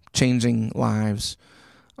and changing lives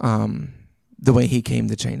the way he came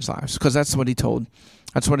to change lives. Because that's what he told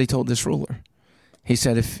this ruler. He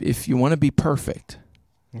said, if you want to be perfect,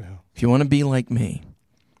 if you want to be like me,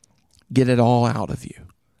 get it all out of you.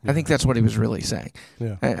 I think that's what he was really saying.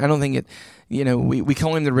 Yeah. I don't think it, you know, we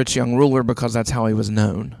call him the rich young ruler because that's how he was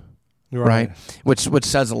known, right? Which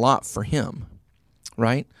says a lot for him,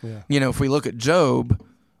 right? Yeah. You know, if we look at Job,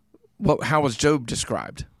 how was Job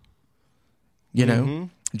described? You know,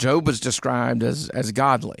 Job was described as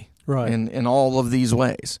godly, right, in all of these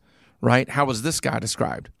ways, right? How was this guy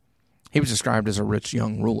described? He was described as a rich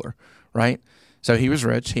young ruler, right? So he was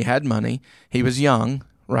rich, he had money, he was young,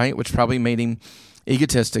 right? Which probably made him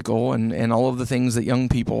egotistical and all of the things that young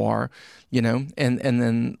people are, you know, and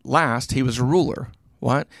then last, he was a ruler.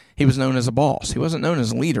 What? He was known as a boss. He wasn't known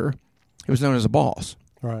as a leader. He was known as a boss.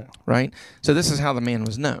 Right. Right? So this is how the man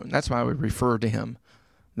was known. That's why we refer to him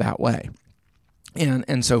that way.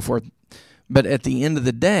 And so forth. But at the end of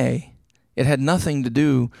the day, it had nothing to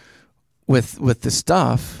do with the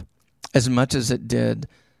stuff as much as it did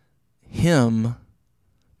him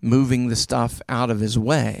moving the stuff out of his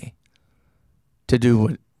way to do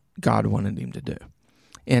what God wanted him to do.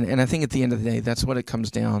 And I think at the end of the day, that's what it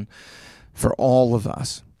comes down for all of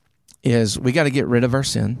us, is we got to get rid of our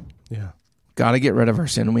sin. Yeah. Got to get rid of our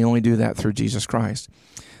sin, and we only do that through Jesus Christ.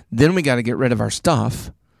 Then we got to get rid of our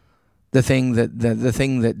stuff, the thing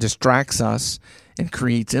that distracts us and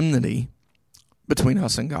creates enmity between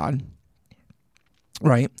us and God,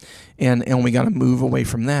 right? And we got to move away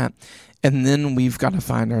from that. And then we've got to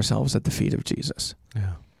find ourselves at the feet of Jesus.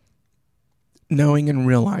 Yeah. Knowing and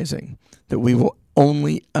realizing that we will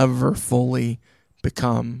only ever fully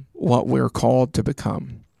become what we're called to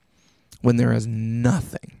become when there is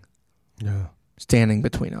nothing standing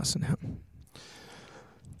between us and him.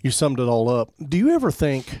 You summed it all up. Do you ever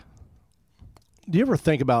think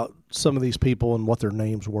about some of these people and what their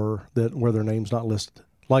names were, where their name's not listed?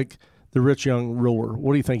 Like the rich young ruler,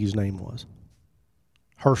 what do you think his name was?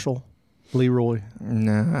 Herschel? Leroy?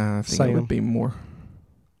 No, I think Sam? It would be more.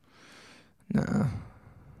 No.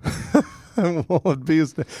 What would be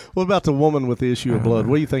his name? What about the woman with the issue of blood?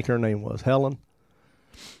 What do you think her name was? Helen?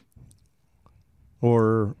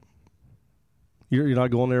 Or You're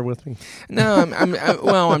not going there with me? No,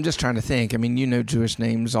 I'm just trying to think. I mean, Jewish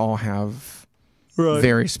names all have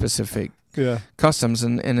very specific customs,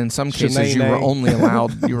 and in some cases you were only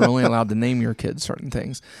allowed to name your kids certain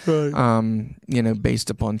things, based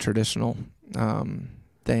upon traditional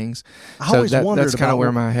things. I always wondered that's kind of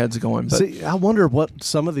where my head's going. But see, I wonder what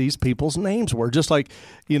some of these people's names were. Just like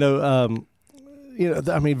very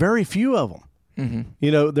few of them.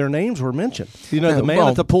 Mm-hmm. Their names were mentioned. The man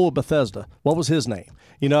at the pool of Bethesda. What was his name?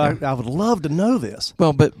 I would love to know this.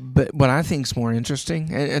 Well, but what I think is more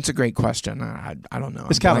interesting, and it's a great question. I don't know.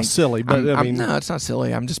 It's kind of silly, but no, it's not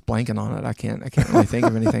silly. I'm just blanking on it. I can't really think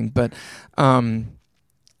of anything. But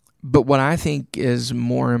what I think is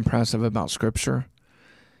more impressive about Scripture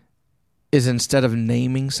is instead of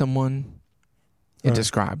naming someone, it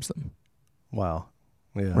describes them. Wow.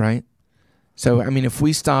 Yeah. Right. So, if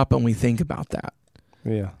we stop and we think about that,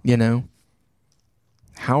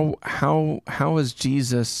 how is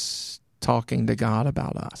Jesus talking to God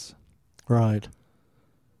about us? Right.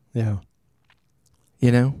 Yeah.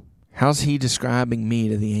 How's he describing me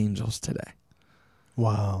to the angels today?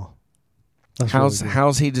 Wow.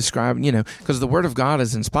 How's he describing, because the Word of God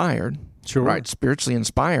is inspired, sure, right? Spiritually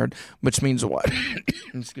inspired, which means what?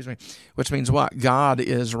 Excuse me. Which means what? God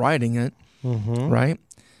is writing it, right?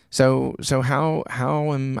 So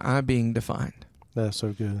how am I being defined? That's so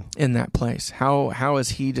good. In that place, how is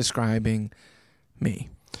he describing me?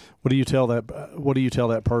 What do you tell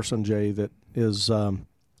that person, Jay, that is not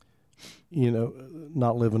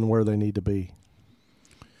living where they need to be?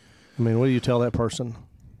 What do you tell that person?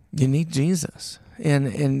 You need Jesus. And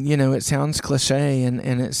it sounds cliche and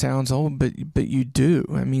it sounds old, but you do.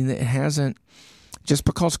 It hasn't. Just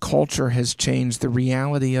because culture has changed, the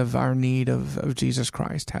reality of our need of Jesus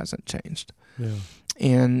Christ hasn't changed. Yeah.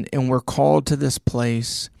 And we're called to this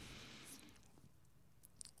place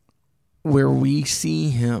where we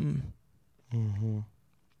see him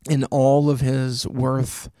in all of his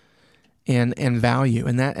worth and value.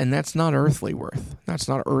 And that's not earthly worth. That's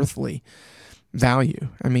not earthly value.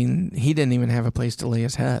 He didn't even have a place to lay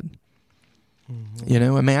his head.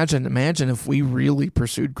 Imagine if we really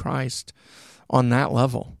pursued Christ on that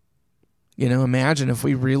level. Imagine if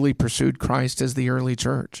we really pursued Christ as the early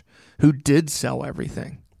church, who did sell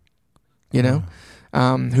everything,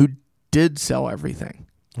 who did sell everything,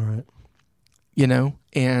 right?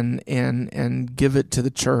 And give it to the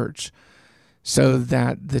church so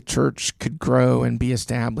that the church could grow and be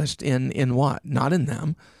established in what? Not in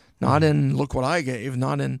them, not in look what I gave,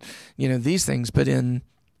 not in, these things, but in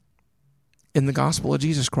the gospel of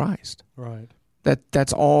Jesus Christ. Right.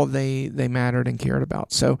 That's all they mattered and cared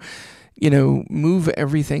about. So, move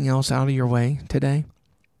everything else out of your way today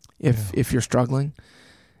if you're struggling,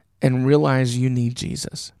 and realize you need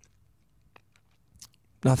Jesus.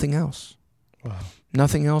 Nothing else. Wow.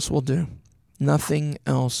 Nothing else will do. Nothing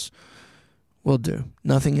else will do.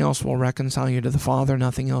 Nothing else will reconcile you to the Father.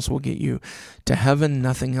 Nothing else will get you to heaven.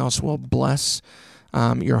 Nothing else will bless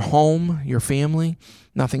your home, your family.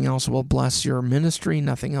 Nothing else will bless your ministry.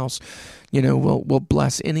 Nothing else, will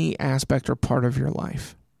bless any aspect or part of your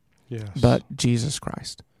life. Yes. But Jesus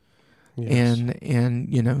Christ. Yes.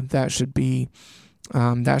 And that should be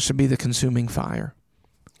the consuming fire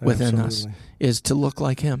within us, is to look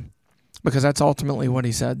like him, because that's ultimately what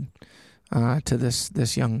he said to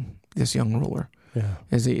this young ruler. Yeah.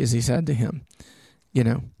 As he said to him, you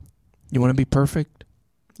want to be perfect?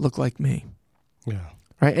 Look like me. Yeah.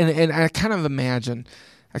 Right. And I kind of imagine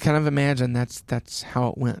that's how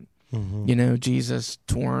it went. Mm-hmm. Jesus,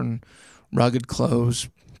 torn, rugged clothes,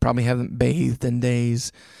 probably haven't bathed in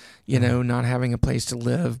days, not having a place to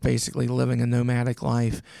live, basically living a nomadic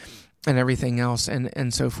life and everything else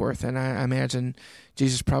and so forth. And I imagine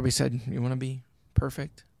Jesus probably said, you want to be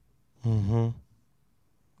perfect? Mm-hmm.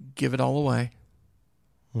 Give it all away.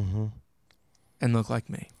 Mm-hmm. And look like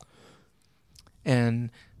me.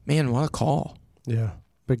 And man, what a call. Yeah.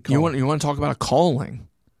 Big call. You want to talk about a calling.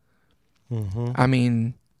 Mm-hmm.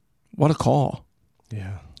 What a call.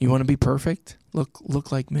 Yeah. You want to be perfect?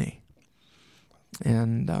 Look like me.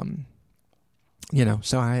 And,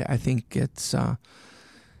 so I think it's,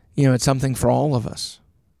 it's something for all of us.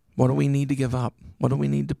 What do we need to give up? What do we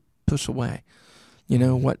need to push away?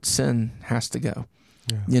 What sin has to go?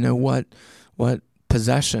 Yeah. What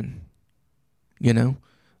possession,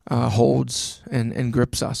 holds and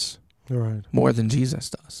grips us more than Jesus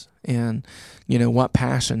does. And, what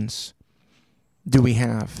passions do we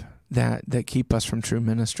have that keep us from true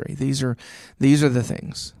ministry? These are the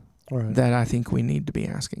things that I think we need to be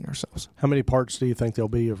asking ourselves. How many parts do you think there'll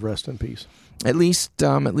be of Rest in Peace? At least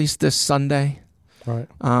this Sunday. Right.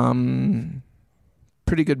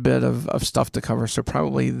 pretty good bit of stuff to cover. So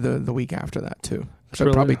probably the week after that too. So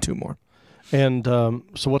really? Probably 2 more. And so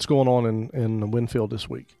what's going on in Winfield this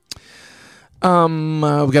week? We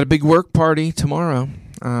got a big work party tomorrow.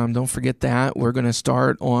 Don't forget that. We're going to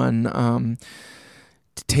start on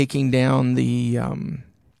taking down the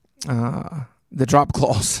drop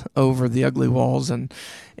cloths over the ugly walls and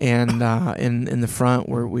in the front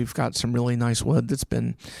where we've got some really nice wood that's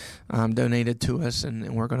been donated to us,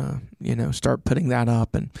 and we're going to start putting that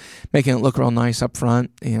up and making it look real nice up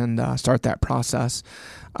front and start that process.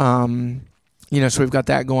 So we've got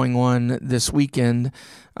that going on this weekend.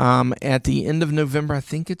 At the end of November, I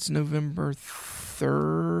think it's November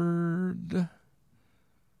 3rd.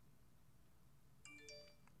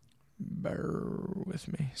 Bear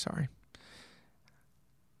with me, sorry.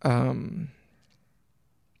 Where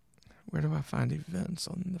do I find events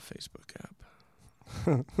on the Facebook app?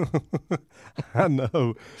 I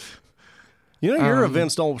know. Your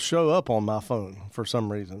events don't show up on my phone for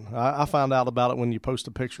some reason. I find out about it when you post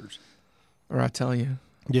the pictures. Or I tell you.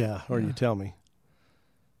 Yeah, or you tell me.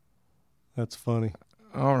 That's funny.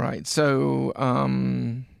 All right. So,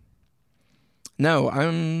 no,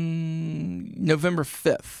 I'm November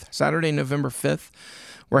 5th, Saturday, November 5th.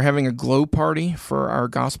 We're having a glow party for our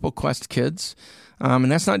Gospel Quest kids.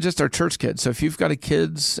 And that's not just our church kids. So if you've got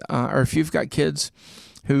kids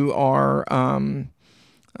who are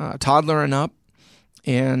toddler and up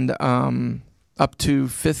and up to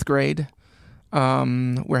 5th grade,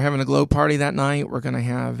 we're having a glow party that night. We're going to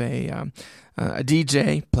have a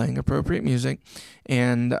DJ playing appropriate music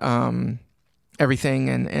and everything,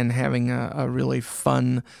 and having a really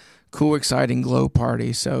fun, cool, exciting glow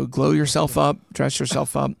party. So glow yourself up, dress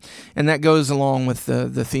yourself up, and that goes along with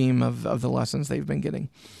the theme of the lessons they've been getting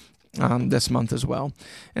this month as well.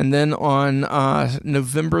 And then on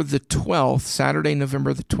November the 12th, Saturday,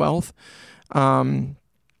 November the 12th,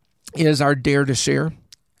 is our Dare to Share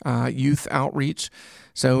youth outreach.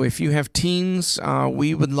 So if you have teens,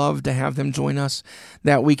 we would love to have them join us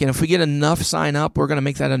that weekend. If we get enough sign up, we're going to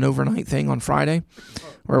make that an overnight thing on Friday,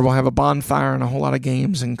 where we'll have a bonfire and a whole lot of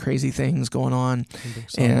games and crazy things going on,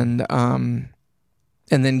 and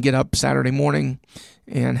then get up Saturday morning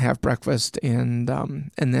and have breakfast and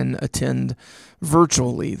then attend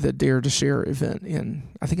virtually the Dare to Share event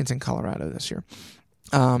I think it's in Colorado this year.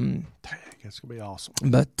 It's going to be awesome.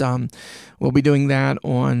 But we'll be doing that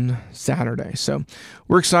on Saturday. So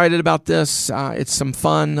we're excited about this. It's some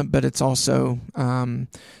fun, but it's also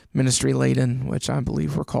ministry laden, which I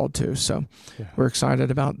believe we're called to. So we're excited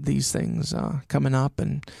about these things coming up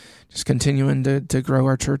and just continuing to grow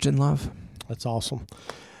our church in love. That's awesome.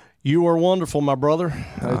 You are wonderful, my brother.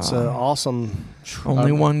 It's awesome.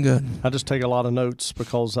 Only one good. I just take a lot of notes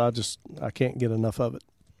because I can't get enough of it.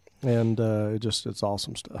 And it's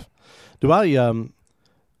awesome stuff. Do I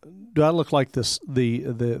look like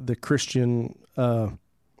the Christian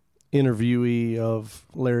interviewee of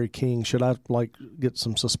Larry King? Should I get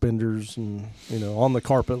some suspenders and on the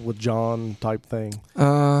carpet with John type thing?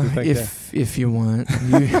 If you want,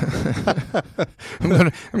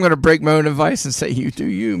 I'm gonna break my own advice and say you do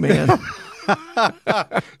you, man.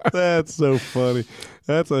 That's so funny.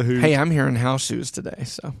 That's a hoot. Hey, I'm here in house shoes today,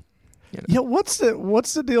 so. Yeah, what's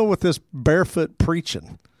the deal with this barefoot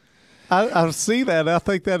preaching? I see that. I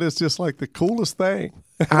think that is just like the coolest thing.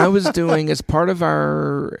 I was doing as part of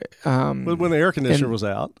our when the air conditioner was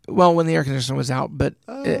out. Well, when the air conditioner was out, but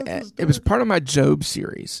it was part of my Job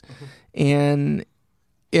series, and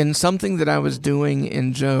in something that I was doing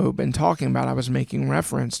in Job and talking about, I was making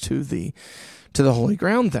reference to the holy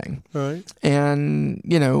ground thing. Right. And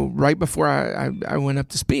right before I went up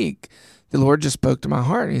to speak, the Lord just spoke to my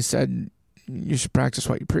heart, and He said, "You should practice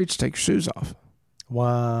what you preach. Take your shoes off."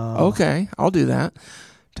 Wow. Okay, I'll do that.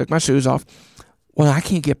 Took my shoes off. Well, I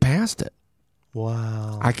can't get past it.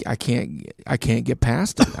 Wow. I can't get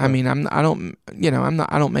past it. I mean, I don't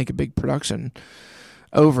make a big production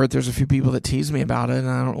over it. There's a few people that tease me about it, and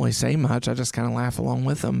I don't really say much. I just kind of laugh along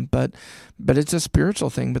with them. But it's a spiritual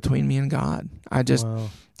thing between me and God. I just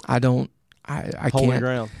I don't I holy can't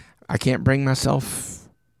ground. I can't bring myself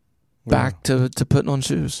back to putting on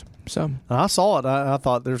shoes. So I saw it. I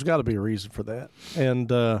thought there's got to be a reason for that, and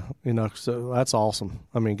so that's awesome.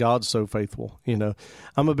 I mean, God's so faithful.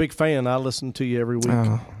 I'm a big fan. I listen to you every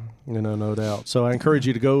week. No doubt. So I encourage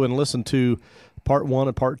you to go and listen to part 1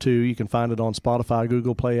 and part 2. You can find it on Spotify,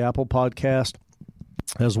 Google Play, Apple Podcast,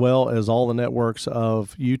 as well as all the networks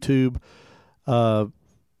of YouTube,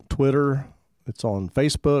 Twitter. It's on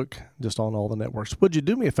Facebook, just on all the networks. Would you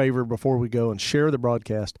do me a favor before we go and share the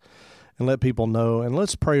broadcast and let people know? And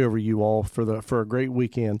let's pray over you all for a great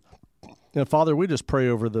weekend And Father, we just pray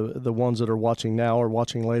over the ones that are watching now or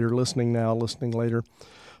watching later, listening now, listening later.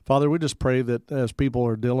 Father, we just pray that as people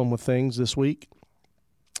are dealing with things this week,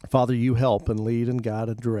 Father, you help and lead and guide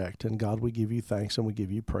and direct. And God, we give you thanks and we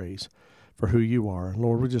give you praise for who you are. And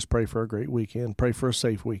Lord, we just pray for a great weekend, pray for a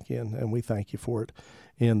safe weekend, and we thank you for it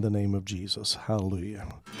in the name of Jesus. Hallelujah.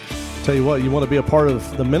 Tell you what, you want to be a part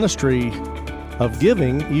of the ministry of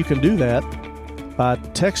giving, you can do that by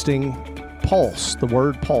texting PULSE, the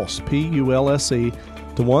word PULSE, P-U-L-S-E,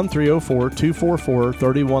 to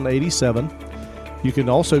 1-304-244-3187. You can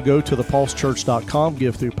also go to thepulsechurch.com,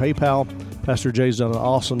 give through PayPal. Pastor Jay's done an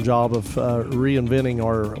awesome job of reinventing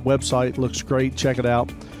our website. Looks great. Check it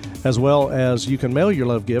out. As well as you can mail your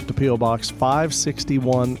love gift to P.O. Box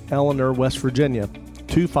 561, Eleanor, West Virginia,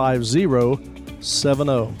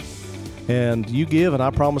 25070. And you give, and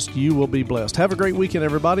I promise you will be blessed. Have a great weekend,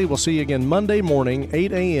 everybody. We'll see you again Monday morning,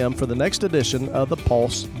 8 a.m. for the next edition of the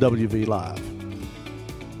Pulse WV Live.